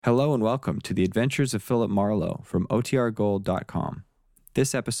Hello and welcome to the Adventures of Philip Marlowe from OTRGold.com.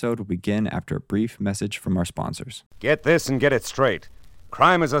 This episode will begin after a brief message from our sponsors. Get this and get it straight.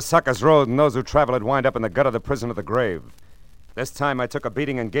 Crime is a sucker's road, and those who travel it wind up in the gut of the prison of the grave. This time I took a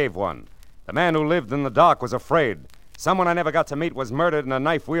beating and gave one. The man who lived in the dock was afraid. Someone I never got to meet was murdered, and a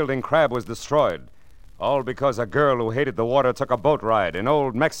knife-wielding crab was destroyed. All because a girl who hated the water took a boat ride in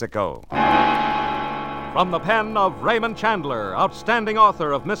old Mexico. From the pen of Raymond Chandler, outstanding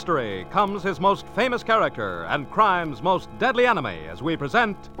author of mystery, comes his most famous character and crime's most deadly enemy as we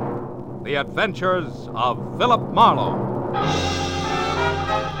present The Adventures of Philip Marlowe.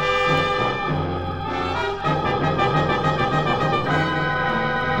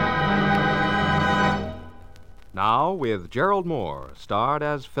 Now, with Gerald Moore, starred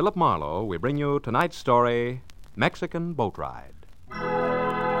as Philip Marlowe, we bring you tonight's story, Mexican Boat Ride.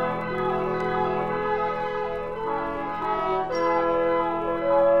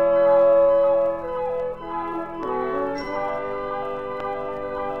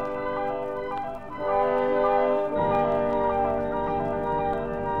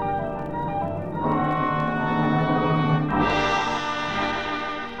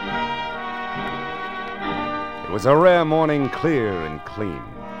 It was a rare morning, clear and clean.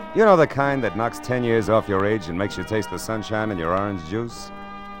 You know, the kind that knocks 10 years off your age and makes you taste the sunshine in your orange juice?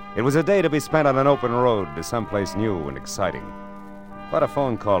 It was a day to be spent on an open road to someplace new and exciting. But a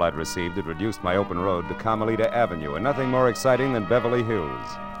phone call I'd received had reduced my open road to Carmelita Avenue, and nothing more exciting than Beverly Hills.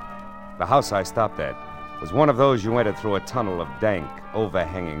 The house I stopped at was one of those you entered through a tunnel of dank,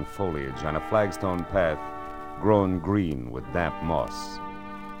 overhanging foliage on a flagstone path grown green with damp moss.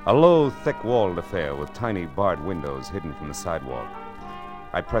 A low, thick-walled affair with tiny barred windows hidden from the sidewalk.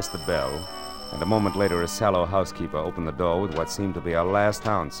 I pressed the bell, and a moment later a sallow housekeeper opened the door with what seemed to be a last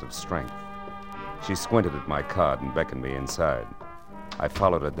ounce of strength. She squinted at my card and beckoned me inside. I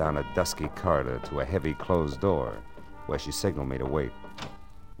followed her down a dusky corridor to a heavy closed door, where she signaled me to wait.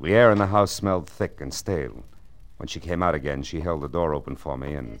 The air in the house smelled thick and stale. When she came out again, she held the door open for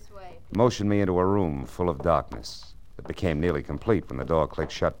me and motioned me into a room full of darkness. It became nearly complete when the door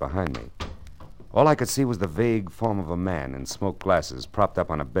clicked shut behind me. All I could see was the vague form of a man in smoked glasses propped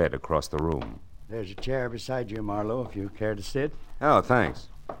up on a bed across the room. There's a chair beside you, Marlowe, if you care to sit. Oh, thanks.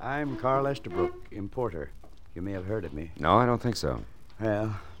 I'm Carl Estabrook, importer. You may have heard of me. No, I don't think so.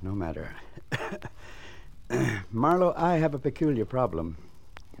 Well, no matter. Marlowe, I have a peculiar problem.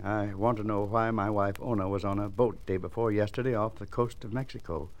 I want to know why my wife, Ona, was on a boat day before yesterday off the coast of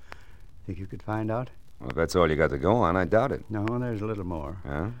Mexico. Think you could find out? Well, if that's all you got to go on, I doubt it. No, there's a little more.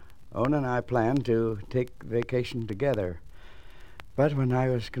 Huh? Ona and I planned to take vacation together. But when I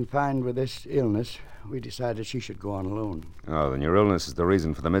was confined with this illness, we decided she should go on alone. Oh, then your illness is the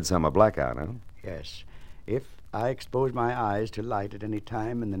reason for the midsummer blackout, huh? Yes. If I expose my eyes to light at any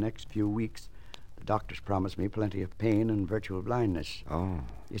time in the next few weeks, the doctors promised me plenty of pain and virtual blindness. Oh.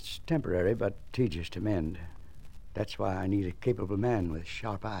 It's temporary, but tedious to mend. That's why I need a capable man with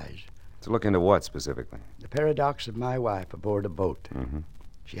sharp eyes. To look into what specifically? The paradox of my wife aboard a boat. Mm-hmm.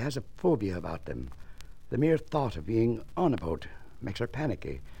 She has a phobia about them. The mere thought of being on a boat makes her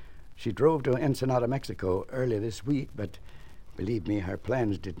panicky. She drove to Ensenada, Mexico earlier this week, but believe me, her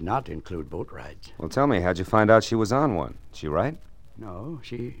plans did not include boat rides. Well, tell me, how'd you find out she was on one? She right? No,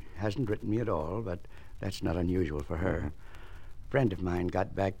 she hasn't written me at all, but that's not unusual for her. Mm-hmm. A friend of mine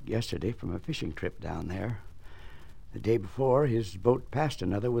got back yesterday from a fishing trip down there. The day before, his boat passed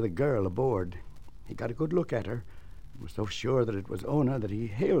another with a girl aboard. He got a good look at her and was so sure that it was Ona that he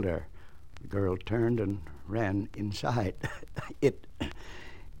hailed her. The girl turned and ran inside. It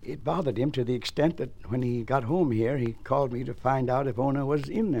bothered him to the extent that when he got home here, he called me to find out if Ona was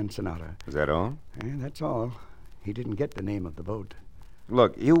in Ensenada. Is that all? That's all. He didn't get the name of the boat.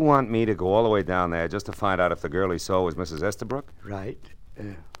 Look, you want me to go all the way down there just to find out if the girl he saw was Mrs. Estabrook? Right.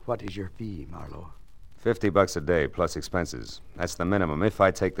 What is your fee, Marlowe? $50 a day plus expenses. That's the minimum if I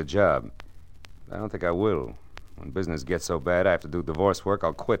take the job. I don't think I will. When business gets so bad I have to do divorce work,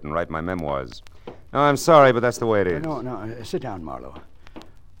 I'll quit and write my memoirs. No, I'm sorry, but that's the way it is. No, sit down, Marlowe.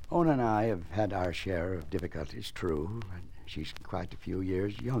 Ona and I have had our share of difficulties, true. She's quite a few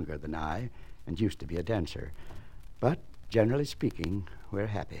years younger than I and used to be a dancer. But, generally speaking, we're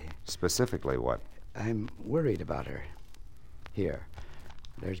happy. Specifically what? I'm worried about her. Here.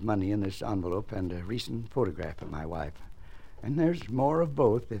 There's money in this envelope and a recent photograph of my wife. And there's more of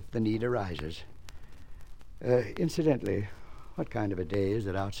both if the need arises. Incidentally, what kind of a day is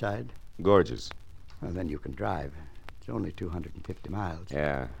it outside? Gorgeous. Well, then you can drive. It's only 250 miles.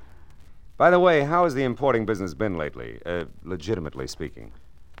 Yeah. By the way, how has the importing business been lately, legitimately speaking?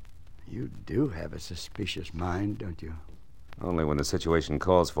 You do have a suspicious mind, don't you? Only when the situation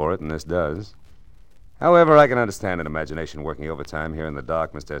calls for it, and this does. However, I can understand an imagination working overtime here in the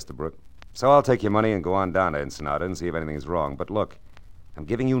dark, Mr. Estabrook. So I'll take your money and go on down to Ensenada and see if anything's wrong. But look, I'm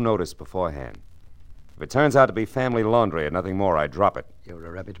giving you notice beforehand. If it turns out to be family laundry and nothing more, I drop it. You're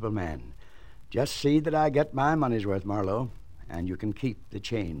a reputable man. Just see that I get my money's worth, Marlowe, and you can keep the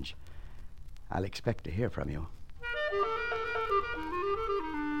change. I'll expect to hear from you.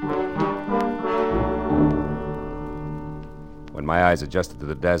 When my eyes adjusted to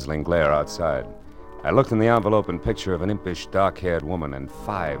the dazzling glare outside, I looked in the envelope and picture of an impish, dark-haired woman and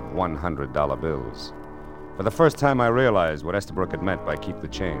 5 $100 bills. For the first time, I realized what Estabrook had meant by keep the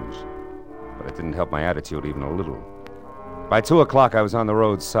change. But it didn't help my attitude even a little. By 2 o'clock, I was on the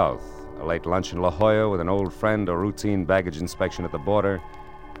road south. A late lunch in La Jolla with an old friend, a routine baggage inspection at the border,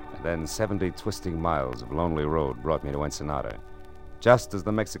 and then 70 twisting miles of lonely road brought me to Ensenada, just as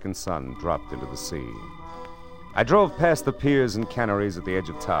the Mexican sun dropped into the sea. I drove past the piers and canneries at the edge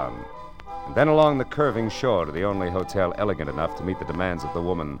of town, and then along the curving shore to the only hotel elegant enough to meet the demands of the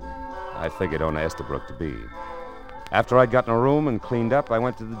woman I figured Ona Estabrook to be. After I'd gotten a room and cleaned up, I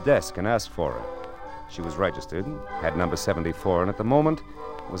went to the desk and asked for her. She was registered, had number 74, and at the moment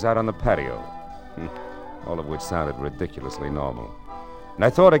was out on the patio. All of which sounded ridiculously normal. And I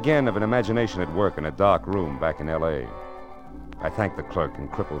thought again of an imagination at work in a dark room back in L.A. I thanked the clerk in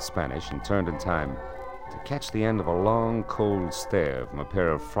crippled Spanish and turned in time to catch the end of a long, cold stare from a pair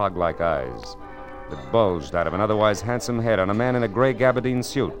of frog-like eyes that bulged out of an otherwise handsome head on a man in a gray gabardine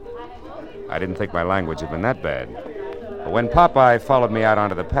suit. I didn't think my language had been that bad. But when Popeye followed me out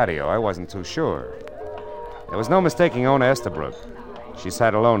onto the patio, I wasn't too sure. There was no mistaking Ona Estabrook. She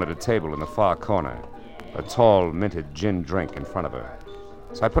sat alone at a table in the far corner, a tall, minted gin drink in front of her.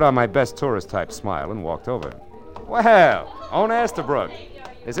 So I put on my best tourist-type smile and walked over. Well, Ona Estabrook,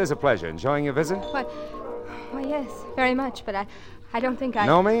 this is a pleasure. Enjoying your visit? Why, yes, very much, but I don't think I...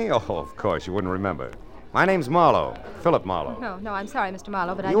 Know me? Oh, of course, you wouldn't remember. My name's Marlowe, Philip Marlowe. No, I'm sorry, Mr.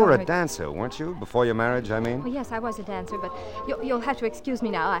 Marlowe, but I You don't... were a dancer, weren't you? Before your marriage, I mean? Oh, yes, I was a dancer, but you'll have to excuse me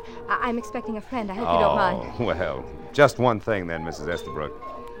now. I'm expecting a friend. I hope you don't mind. Oh, well, just one thing then, Mrs. Estabrook.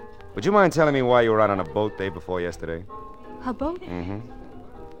 Would you mind telling me why you were out on a boat day before yesterday? A boat? Mm-hmm.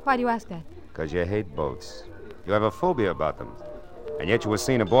 Why do you ask that? Because you hate boats. You have a phobia about them. And yet you were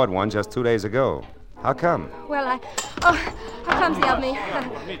seen aboard one just 2 days ago. How come? Well, how clumsy of me.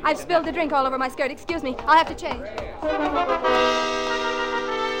 I've spilled the drink all over my skirt. Excuse me. I'll have to change.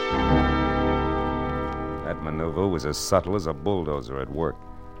 That maneuver was as subtle as a bulldozer at work.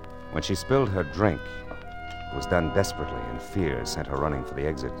 When she spilled her drink, it was done desperately, and fear sent her running for the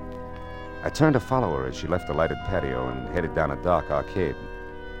exit. I turned to follow her as she left the lighted patio and headed down a dark arcade.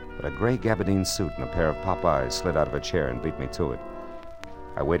 But a gray gabardine suit and a pair of Popeyes slid out of a chair and beat me to it.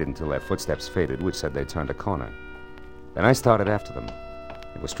 I waited until their footsteps faded, which said they turned a corner. Then I started after them.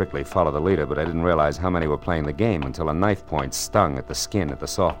 It was strictly follow the leader, but I didn't realize how many were playing the game until a knife point stung at the skin at the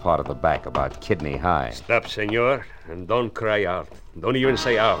soft part of the back about kidney high. Stop, senor, and don't cry out. Don't even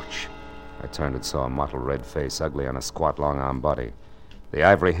say ouch. I turned and saw a mottled red face, ugly on a squat, long-arm body. The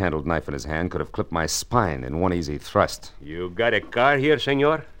ivory-handled knife in his hand could have clipped my spine in one easy thrust. You got a car here,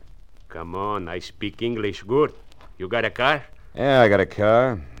 senor? Come on, I speak English good. You got a car? Yeah, I got a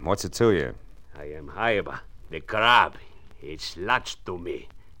car. What's it to you? I am Haiba, the crab. It's lots to me.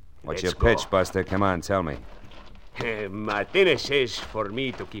 What's Let's your pitch, Buster? Come on, tell me. Martinez says for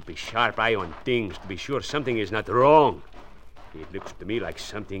me to keep a sharp eye on things, to be sure something is not wrong. It looks to me like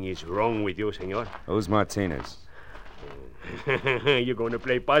something is wrong with you, senor. Who's Martinez? You going to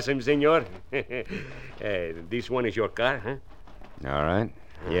play possum, senor? This one is your car, huh? All right.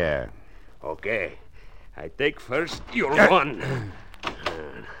 Yeah. Okay. I take first your one.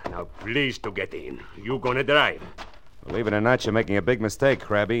 Now, please to get in. You gonna drive. Believe it or not, you're making a big mistake,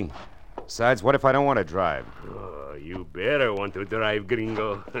 Krabby. Besides, what if I don't want to drive? Oh, you better want to drive,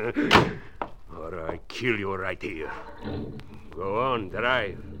 gringo. Or I kill you right here. Go on,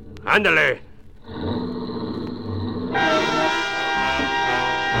 drive. Ándale!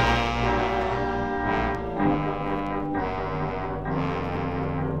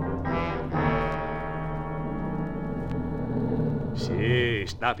 See,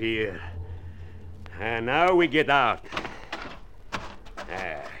 stop here. And now we get out.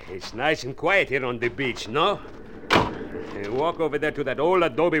 It's nice and quiet here on the beach, no? Walk over there to that old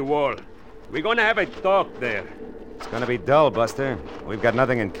adobe wall. We're gonna have a talk there. It's gonna be dull, Buster. We've got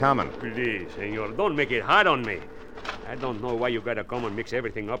nothing in common. Please, senor, don't make it hard on me. I don't know why you gotta come and mix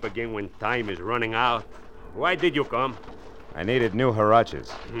everything up again when time is running out. Why did you come? I needed new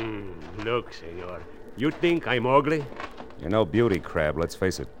huaraches. Look, senor, you think I'm ugly? You're no beauty, Crab, let's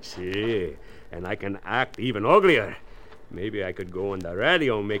face it. See, and I can act even uglier. Maybe I could go on the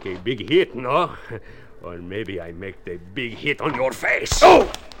radio and make a big hit, no? Or maybe I make the big hit on your face.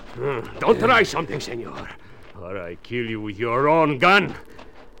 Oh! Don't try something, senor, or I kill you with your own gun.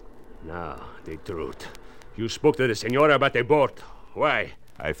 Now, the truth. You spoke to the senora about the boat. Why?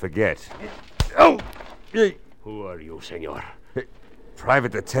 I forget. Oh! Who are you, senor?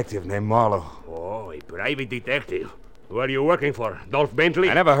 Private detective named Marlowe. Oh, a private detective. Who are you working for? Dolph Bentley?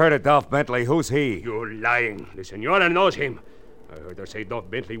 I never heard of Dolph Bentley. Who's he? You're lying. The senora knows him. I heard her say Dolph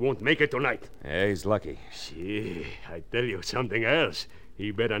Bentley won't make it tonight. Yeah, he's lucky. See, I tell you something else.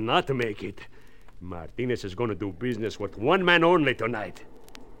 He better not make it. Martinez is going to do business with one man only tonight.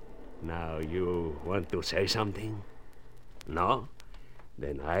 Now, you want to say something? No?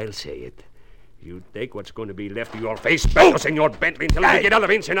 Then I'll say it. You take what's going to be left of your face back to Senor Bentley until we get out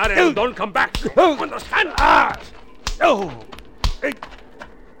of Ensenada and don't come back. Understand? Oh! Hey.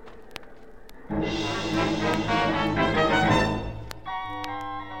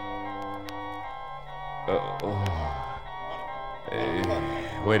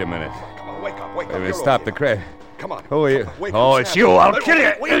 Wait a minute. Come on, wake up. Wait a minute, stop the crowd. Come on. Who are you? Wake Oh, up, it's Sam. you. I'll kill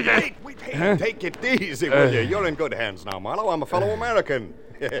you. Wait. Hey, take it easy, will you? You're in good hands now, Marlowe. I'm a fellow American.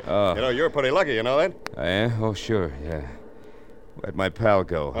 You know, you're pretty lucky, you know that? I am? Oh, sure, yeah. Where'd my pal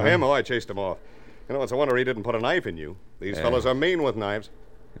go? Him? Oh, I chased him off. You know, it's a wonder he didn't put a knife in you. These fellas are mean with knives.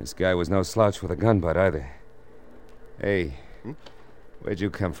 This guy was no slouch with a gun butt either. Hey, where'd you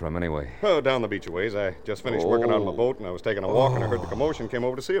come from anyway? Oh, down the beach a ways. I just finished working on my boat, and I was taking a walk, and I heard the commotion, came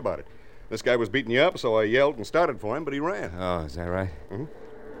over to see about it. This guy was beating you up, so I yelled and started for him, but he ran. Oh, is that right?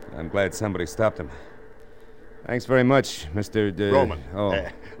 I'm glad somebody stopped him. Thanks very much, Mr. Roman. Oh.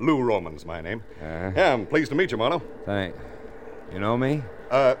 Lou Roman's my name. Uh-huh. Yeah, I'm pleased to meet you, Marlowe. Thanks. You know me?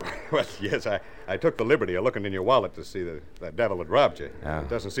 Well, yes, I took the liberty of looking in your wallet to see that devil had robbed you. Oh. It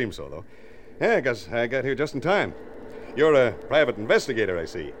doesn't seem so, though. Yeah, I guess I got here just in time. You're a private investigator, I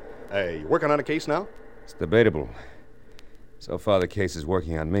see. You working on a case now? It's debatable. So far, the case is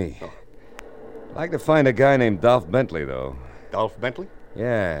working on me. I'd like to find a guy named Dolph Bentley, though. Dolph Bentley?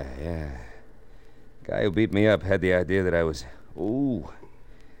 Yeah. Guy who beat me up had the idea that I was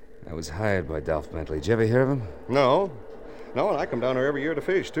hired by Dolph Bentley. Did you ever hear of him? No, and I come down here every year to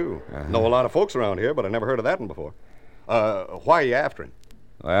fish, too. Know a lot of folks around here, but I never heard of that one before. Why are you after him?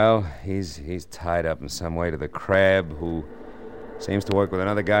 Well, he's tied up in some way to the Crab, who seems to work with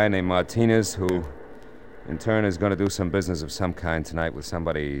another guy named Martinez, who in turn is going to do some business of some kind tonight with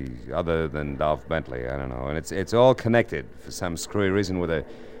somebody other than Dolph Bentley. I don't know. And it's all connected for some screwy reason with a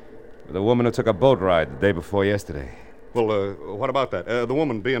woman who took a boat ride the day before yesterday. Well, what about that? The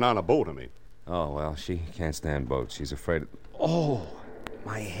woman being on a boat, I mean. Oh, well, she can't stand boats. She's afraid of... Oh,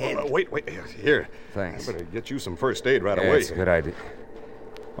 my head. Wait. Here. Thanks. I better get you some first aid right Yeah, away. it's a good idea.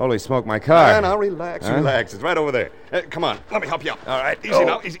 Holy smoke, my car. Now, relax. It's right over there. Come on, let me help you out. All right, easy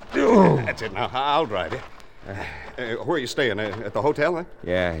now, easy. That's it now. I'll drive you. Where are you staying? At the hotel, huh?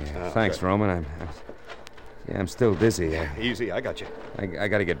 Yeah. Thanks, good. Roman. I'm still dizzy. Easy, I got you. I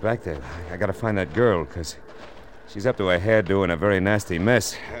got to get back there. I got to find that girl, because she's up to her hairdo in a very nasty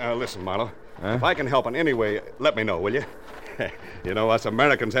mess. Listen, Marlowe. If I can help in any way, let me know, will you? You know, us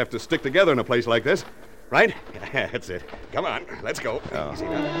Americans have to stick together in a place like this, right? That's it. Come on, let's go. Easy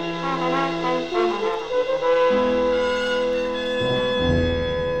now.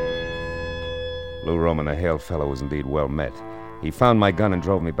 Lou Roman, the hail fellow, was indeed well met. He found my gun and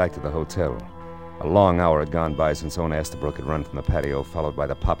drove me back to the hotel. A long hour had gone by since Owen Estabrook had run from the patio, followed by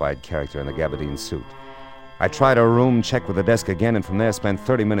the pop-eyed character in the gabardine suit. I tried her room, checked with the desk again, and from there spent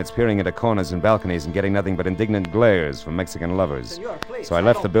 30 minutes peering into corners and balconies and getting nothing but indignant glares from Mexican lovers. So I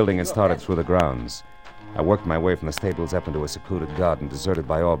left the building and started through the grounds. I worked my way from the stables up into a secluded garden deserted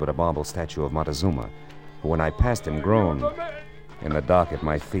by all but a marble statue of Montezuma, who, when I passed him, groaned. In the dark at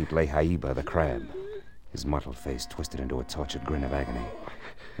my feet lay Haiba, the crab, his mottled face twisted into a tortured grin of agony.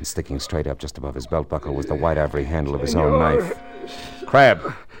 And sticking straight up just above his belt buckle was the white ivory handle of his own knife.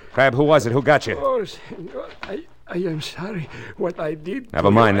 Crab, who was it? Who got you? Oh, senor, I am sorry what I did. Never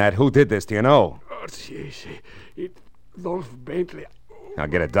mind that. Who did this? Do you know? Oh, si. It Dolph Bentley. I'll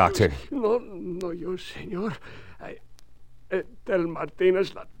get a doctor. No, you, senor. I tell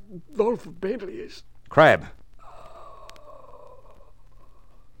Martinez that Dolph Bentley is... Crab.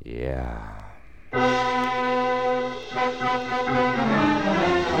 Yeah.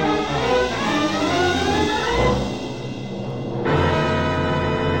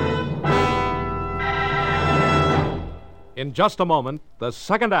 In just a moment, the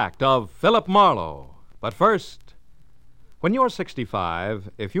second act of Philip Marlowe. But first, when you're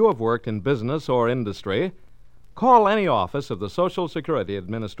 65, if you have worked in business or industry, Call any office of the Social Security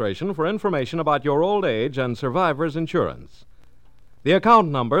Administration for information about your old age and survivor's insurance. The account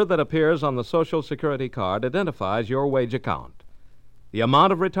number that appears on the Social Security card identifies your wage account. The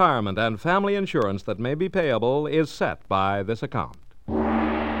amount of retirement and family insurance that may be payable is set by this account.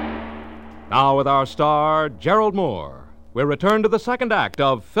 Now, with our star, Gerald Moore, we'll return to the second act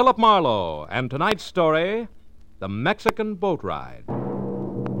of Philip Marlowe and tonight's story, The Mexican Boat Ride.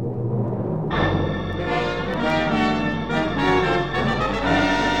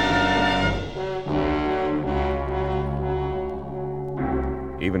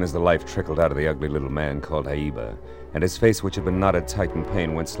 Even as the life trickled out of the ugly little man called Aiba, and his face, which had been knotted tight in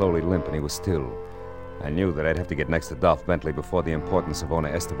pain, went slowly limp, and he was still, I knew that I'd have to get next to Dolph Bentley before the importance of owner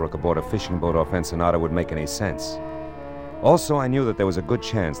Estabrook aboard a fishing boat off Ensenada would make any sense. Also, I knew that there was a good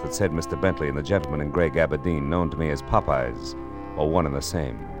chance that said Mr. Bentley and the gentleman in gray gabardine, known to me as Popeyes, were one and the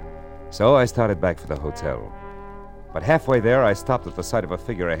same. So I started back for the hotel. But halfway there, I stopped at the sight of a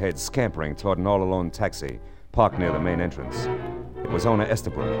figure ahead scampering toward an all-alone taxi parked near the main entrance. It was owner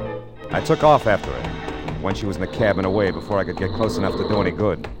Estabrook. I took off after her. When she was in the cab and away before I could get close enough to do any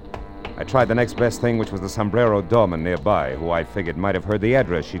good. I tried the next best thing, which was the sombrero doorman nearby, who I figured might have heard the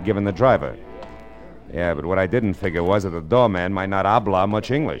address she'd given the driver. Yeah, but what I didn't figure was that the doorman might not habla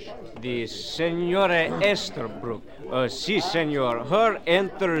much English. The Senora Estabrook. Si, senor. Her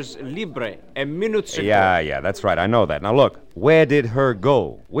enters libre a minute ago. Yeah, that's right. I know that. Now look, where did her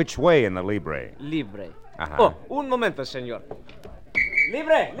go? Which way in the libre? Libre. Uh-huh. Oh, un momento, senor.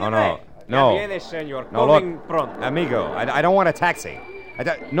 Libre. Oh, no. No. Ya viene, senor. No, Coming look, pronto. amigo, I don't want a taxi.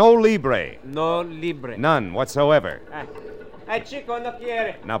 No libre. No libre. None whatsoever. Chico, no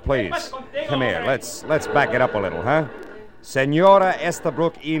quiere. Now, please, come here. Let's back it up a little, huh? Senora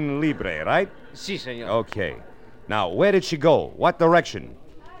Estabrook in libre, right? Si, senor. Okay. Now, where did she go? What direction?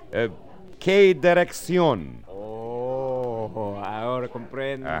 ¿Qué dirección? Oh, ahora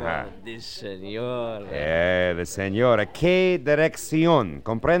comprendo. Ajá. The senor. The senora. ¿Qué dirección?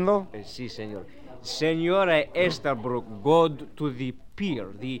 ¿Comprendo? Si, senor. Senora Estabrook go to the pier,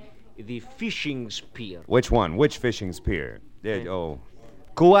 the fishing pier. Which one? Which fishing pier?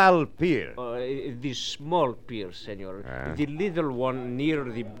 ¿Cuál pier? The small pier, senor. The little one near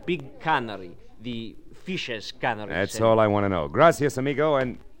the big cannery, the fishes cannery. That's senor. all I want to know. Gracias, amigo,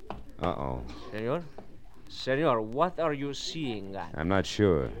 and... Uh-oh. Senor, what are you seeing at? I'm not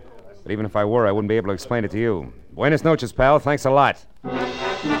sure. But even if I were, I wouldn't be able to explain it to you. Buenas noches, pal. Thanks a lot.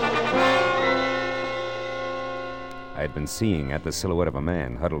 I had been seeing at the silhouette of a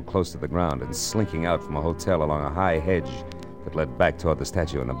man huddled close to the ground and slinking out from a hotel along a high hedge that led back toward the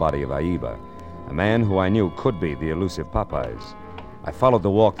statue in the body of Aiba, a man who I knew could be the elusive Popeyes. I followed the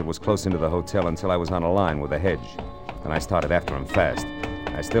walk that was close into the hotel until I was on a line with the hedge. Then I started after him fast.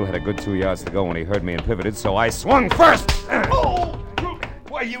 I still had a good 2 yards to go when he heard me and pivoted, so I swung first! Oh!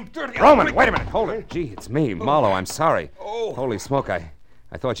 Why, you dirty... Roman, wait a minute. Hold it. Gee, it's me, Marlowe. I'm sorry. Oh. Holy smoke, I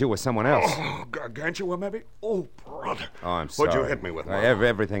thought you were someone else. Oh, Gargantua, maybe? Oh, brother. Oh, I'm sorry. What'd you hit me with, Marlowe?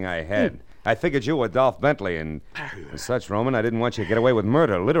 Everything I had. I figured you were Dolph Bentley, and as such, Roman, I didn't want you to get away with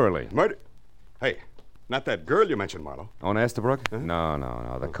murder, literally. Murder? Hey, not that girl you mentioned, Marlowe. Owner Estabrook? Huh?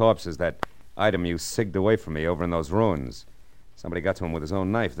 No. The corpse is that item you sigged away from me over in those ruins. Somebody got to him with his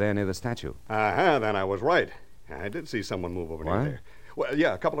own knife there near the statue. Then I was right. I did see someone move over near there. Well,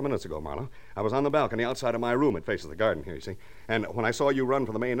 yeah, a couple of minutes ago, Marlowe. I was on the balcony outside of my room. It faces the garden here, you see. And when I saw you run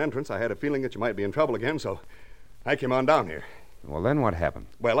for the main entrance, I had a feeling that you might be in trouble again, so I came on down here. Well, then what happened?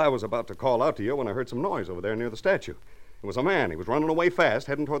 Well, I was about to call out to you when I heard some noise over there near the statue. It was a man. He was running away fast,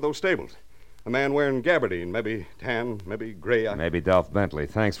 heading toward those stables. A man wearing gabardine, maybe tan, maybe gray. Maybe Dolph Bentley.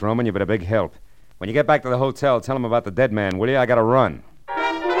 Thanks, Roman. You've been a big help. When you get back to the hotel, tell him about the dead man, will you? I gotta run.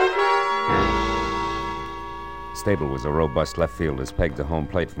 The stable was a robust left field as pegged to home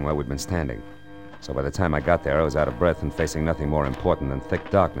plate from where we'd been standing. So by the time I got there, I was out of breath and facing nothing more important than thick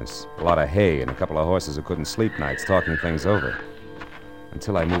darkness, a lot of hay, and a couple of horses who couldn't sleep nights talking things over.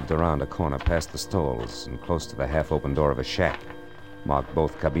 Until I moved around a corner past the stalls and close to the half-open door of a shack, marked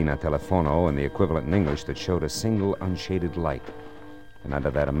both cabina telefono and the equivalent in English that showed a single unshaded light. And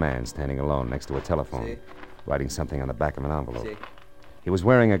under that, a man standing alone next to a telephone, writing something on the back of an envelope. He was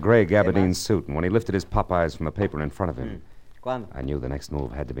wearing a gray gabardine suit, and when he lifted his Popeyes from the paper in front of him, I knew the next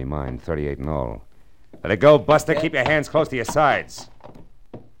move had to be mine, 38 and all. Let it go, Buster. Keep your hands close to your sides.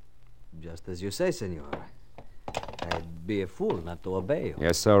 Just as you say, senor. I'd be a fool not to obey you.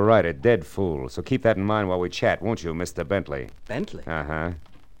 You're so right, a dead fool. So keep that in mind while we chat, won't you, Mr. Bentley? Bentley? Uh-huh.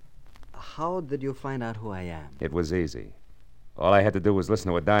 How did you find out who I am? It was easy. All I had to do was listen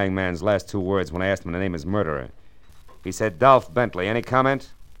to a dying man's last 2 words when I asked him to name his murderer. He said, Dolph Bentley. Any comment?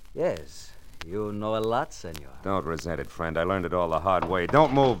 Yes. You know a lot, senor. Don't resent it, friend. I learned it all the hard way.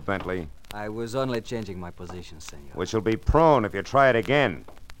 Don't move, Bentley. I was only changing my position, senor. Which will be prone if you try it again.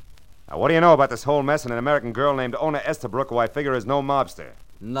 Now, what do you know about this whole mess and an American girl named Ona Estabrook, who I figure is no mobster?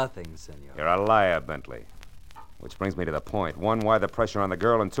 Nothing, senor. You're a liar, Bentley. Which brings me to the point. One, why the pressure on the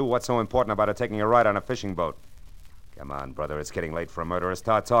girl? And two, what's so important about her taking a ride on a fishing boat? Come on, brother. It's getting late for a murderer.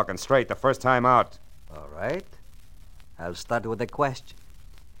 Start talking straight the first time out. All right. I'll start with a question.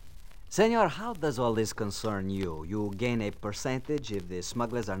 Senor, how does all this concern you? You gain a percentage if the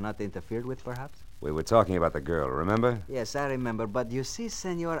smugglers are not interfered with, perhaps? We were talking about the girl, remember? Yes, I remember. But you see,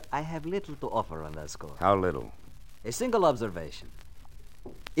 senor, I have little to offer on that score. How little? A single observation.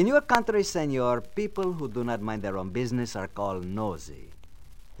 In your country, senor, people who do not mind their own business are called nosy.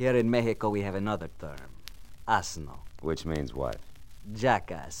 Here in Mexico, we have another term, asno. Which means what?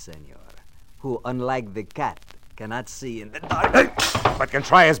 Jackass, senor, who, unlike the cat, cannot see in the dark. But can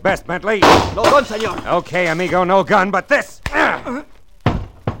try his best, Bentley. No gun, senor. Okay, amigo, no gun, but this.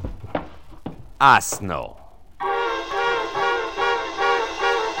 Asno.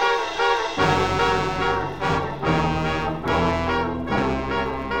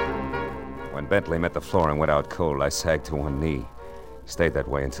 When Bentley met the floor and went out cold, I sagged to one knee. Stayed that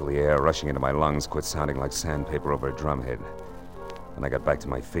way until the air rushing into my lungs quit sounding like sandpaper over a drumhead. Then I got back to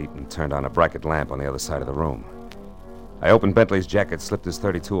my feet and turned on a bracket lamp on the other side of the room. I opened Bentley's jacket, slipped his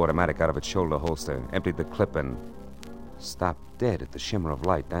 .32 automatic out of its shoulder holster, emptied the clip, and stopped dead at the shimmer of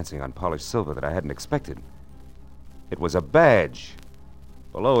light dancing on polished silver that I hadn't expected. It was a badge.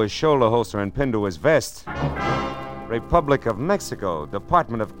 Below his shoulder holster and pinned to his vest. Republic of Mexico,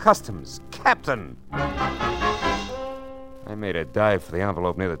 Department of Customs, Captain. I made a dive for the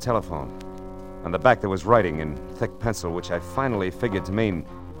envelope near the telephone. On the back there was writing in thick pencil, which I finally figured to mean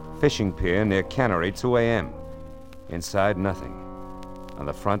fishing pier near Cannery, 2 a.m. Inside, nothing. On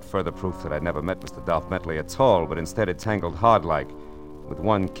the front, further proof that I'd never met Mr. Dolph Bentley at all, but instead it tangled hard-like with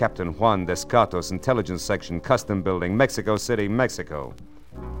one Captain Juan Descartos, Intelligence Section, Custom Building, Mexico City, Mexico.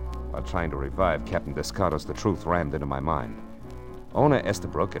 While trying to revive Captain Descartos, the truth rammed into my mind. Ona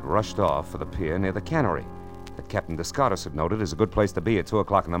Estabrook had rushed off for the pier near the Cannery that Captain Descartos had noted as a good place to be at 2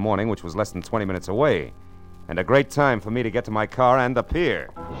 o'clock in the morning, which was less than 20 minutes away, and a great time for me to get to my car and the pier.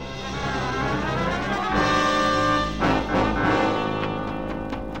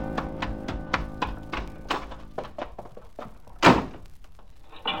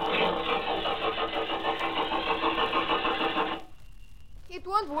 It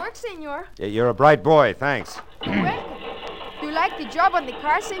won't work, senor. You're a bright boy, thanks. Welcome. Do you like the job on the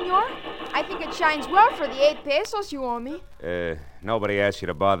car, senor? I think it shines well for the 8 pesos you owe me. Nobody asked you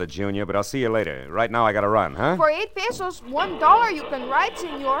to bother Junior, but I'll see you later. Right now I gotta run, huh? For 8 pesos, $1 you can ride,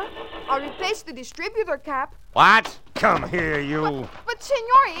 senor. I'll replace the distributor cap. What? Come here, you. But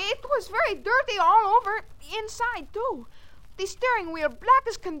senor, it was very dirty all over, inside too. The steering wheel black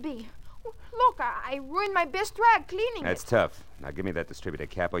as can be. Look, I ruined my best rag cleaning That's it. tough. Now give me that distributor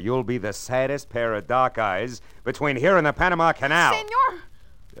cap, or you'll be the saddest pair of dark eyes between here and the Panama Canal.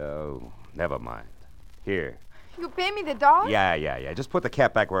 Senor, Oh, never mind. Here. you pay me the $1? Yeah. Just put the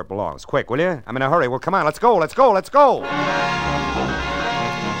cap back where it belongs. Quick, will you? I'm in a hurry. Well, come on. Let's go.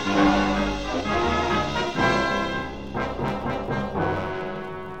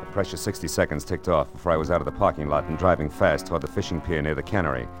 The precious 60 seconds ticked off before I was out of the parking lot and driving fast toward the fishing pier near the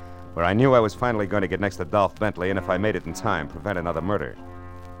Cannery, where I knew I was finally going to get next to Dolph Bentley and, if I made it in time, prevent another murder.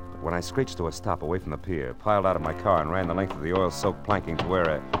 But when I screeched to a stop away from the pier, piled out of my car and ran the length of the oil-soaked planking to where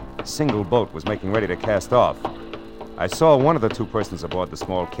a single boat was making ready to cast off, I saw one of the two persons aboard the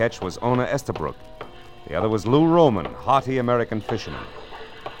small ketch was Ona Estabrook. The other was Lou Roman, haughty American fisherman.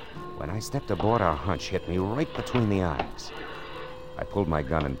 When I stepped aboard, our hunch hit me right between the eyes. I pulled my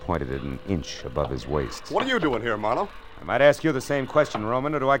gun and pointed it an inch above his waist. What are you doing here, Marlowe? I might ask you the same question,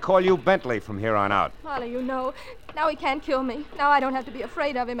 Roman, or do I call you Bentley from here on out? Marlo, you know, now he can't kill me. Now I don't have to be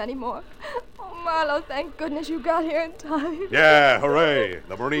afraid of him anymore. Oh, Marlo, thank goodness you got here in time. Yeah, hooray.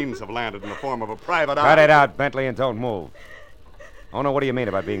 The Marines have landed in the form of a private eye. Cut it out, Bentley, and don't move. Oh, no, what do you mean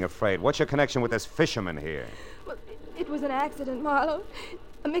about being afraid? What's your connection with this fisherman here? Well, it was an accident, Marlo.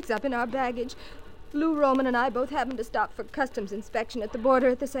 A mix-up in our baggage. Lou Roman and I both happened to stop for customs inspection at the border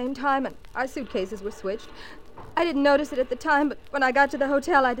at the same time, and our suitcases were switched. I didn't notice it at the time, but when I got to the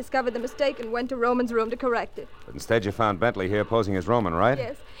hotel, I discovered the mistake and went to Roman's room to correct it. But instead, you found Bentley here posing as Roman, right?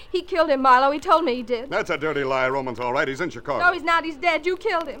 Yes. He killed him, Marlo. He told me he did. That's a dirty lie. Roman's all right. He's in Chicago. No, he's not. He's dead. You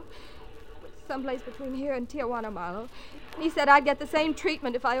killed him. Someplace between here and Tijuana, Marlo. He said I'd get the same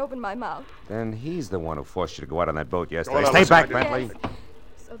treatment if I opened my mouth. Then he's the one who forced you to go out on that boat yesterday. Oh, no, Stay listen, back, I didn't- Bentley. Yes.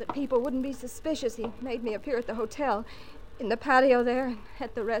 So that people wouldn't be suspicious, he made me appear at the hotel. In the patio there,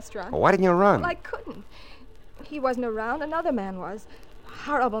 at the restaurant. Well, why didn't you run? Well, I couldn't. He wasn't around. Another man was. A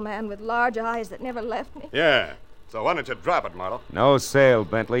horrible man with large eyes that never left me. Yeah. So why don't you drop it, Marlowe? No sale,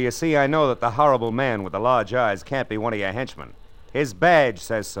 Bentley. You see, I know that the horrible man with the large eyes can't be one of your henchmen. His badge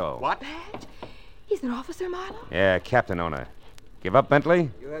says so. What? Badge? He's an officer, Marlowe? Yeah, Captain Owner. Give up, Bentley?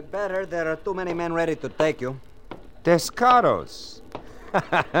 You had better. There are too many men ready to take you. Descartos.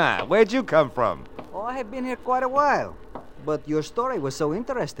 Where'd you come from? Oh, I have been here quite a while. But your story was so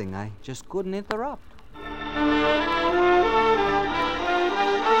interesting, I just couldn't interrupt.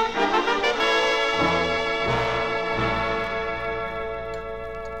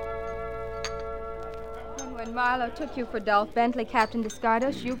 When Marlowe took you for Dolph Bentley, Captain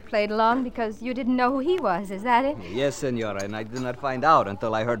Descardos, you played along because you didn't know who he was. Is that it? Yes, Senora, and I did not find out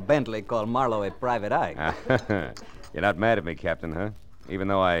until I heard Bentley call Marlowe a private eye. You're not mad at me, Captain, huh? Even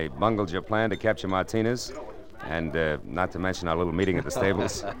though I bungled your plan to capture Martinez, and not to mention our little meeting at the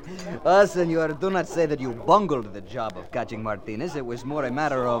stables. Senor, do not say that you bungled the job of catching Martinez. It was more a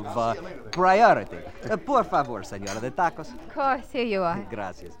matter of priority. Por favor, Senora, the tacos. Of course, here you are.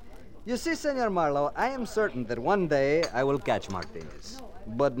 Gracias. You see, Senor Marlowe, I am certain that one day I will catch Martinez,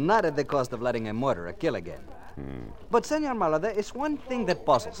 but not at the cost of letting a murderer kill again. But, Senor Marlowe, there is one thing that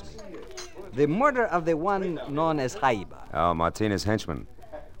puzzles me. The murder of the one known as Jaiba. Oh, Martinez' henchman.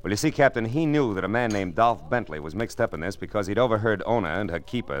 Well, you see, Captain, he knew that a man named Dolph Bentley was mixed up in this because he'd overheard Ona and her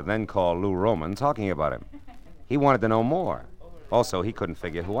keeper then call Lou Roman talking about him. He wanted to know more. Also, he couldn't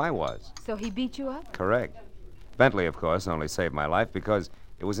figure who I was. So he beat you up? Correct. Bentley, of course, only saved my life because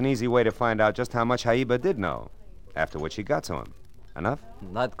it was an easy way to find out just how much Jaiba did know, after which he got to him. Enough?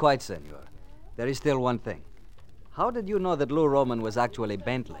 Not quite, Senor. There is still one thing. How did you know that Lou Roman was actually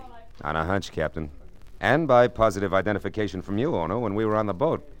Bentley? On a hunch, Captain. And by positive identification from you, Ono, when we were on the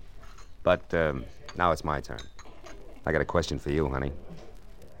boat. But now it's my turn. I got a question for you, honey.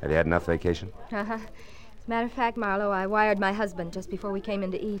 Have you had enough vacation? Uh-huh. As a matter of fact, Marlowe, I wired my husband just before we came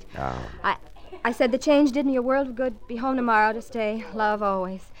in to eat. Oh. I said the change did me a world of good. Be home tomorrow to stay. Love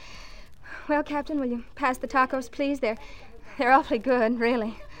always. Well, Captain, will you pass the tacos, please? They're awfully good,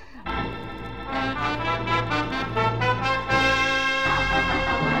 really.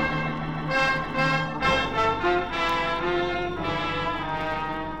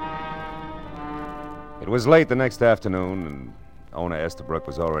 It was late the next afternoon, and Ona Estabrook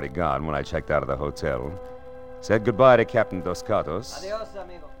was already gone when I checked out of the hotel. Said goodbye to Captain Dos Gatos. Adios,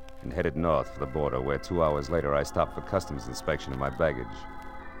 amigo. And headed north for the border, where 2 hours later I stopped for customs inspection of my baggage.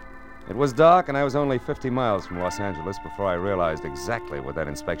 It was dark, and I was only 50 miles from Los Angeles before I realized exactly what that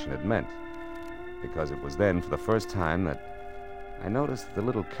inspection had meant. Because it was then, for the first time, that I noticed that the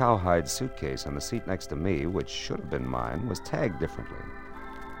little cowhide suitcase on the seat next to me, which should have been mine, was tagged differently.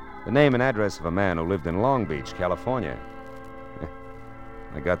 The name and address of a man who lived in Long Beach, California. When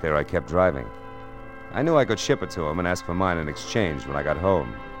I got there, I kept driving. I knew I could ship it to him and ask for mine in exchange when I got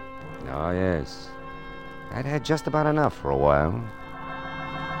home. Oh, yes. I'd had just about enough for a while.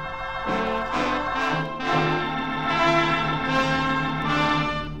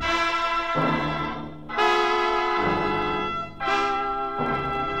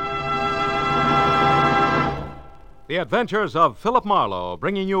 The Adventures of Philip Marlowe,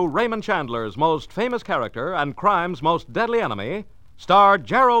 bringing you Raymond Chandler's most famous character and crime's most deadly enemy, starred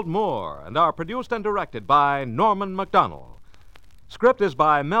Gerald Moore and are produced and directed by Norman MacDonald. Script is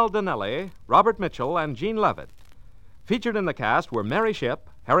by Mel Donnelly, Robert Mitchell, and Gene Levitt. Featured in the cast were Mary Shipp,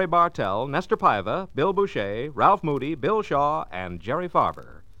 Harry Bartell, Nestor Paiva, Bill Boucher, Ralph Moody, Bill Shaw, and Jerry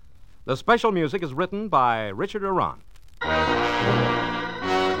Farber. The special music is written by Richard Arant.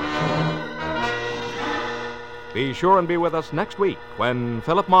 Be sure and be with us next week when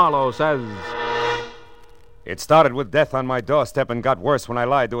Philip Marlowe says... It started with death on my doorstep and got worse when I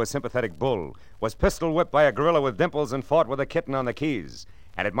lied to a sympathetic bull, was pistol whipped by a gorilla with dimples, and fought with a kitten on the Keys.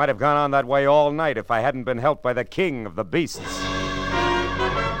 And it might have gone on that way all night if I hadn't been helped by the king of the beasts.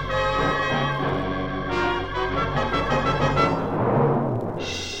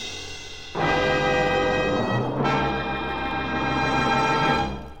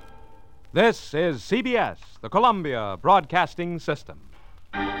 This is CBS, the Columbia Broadcasting System.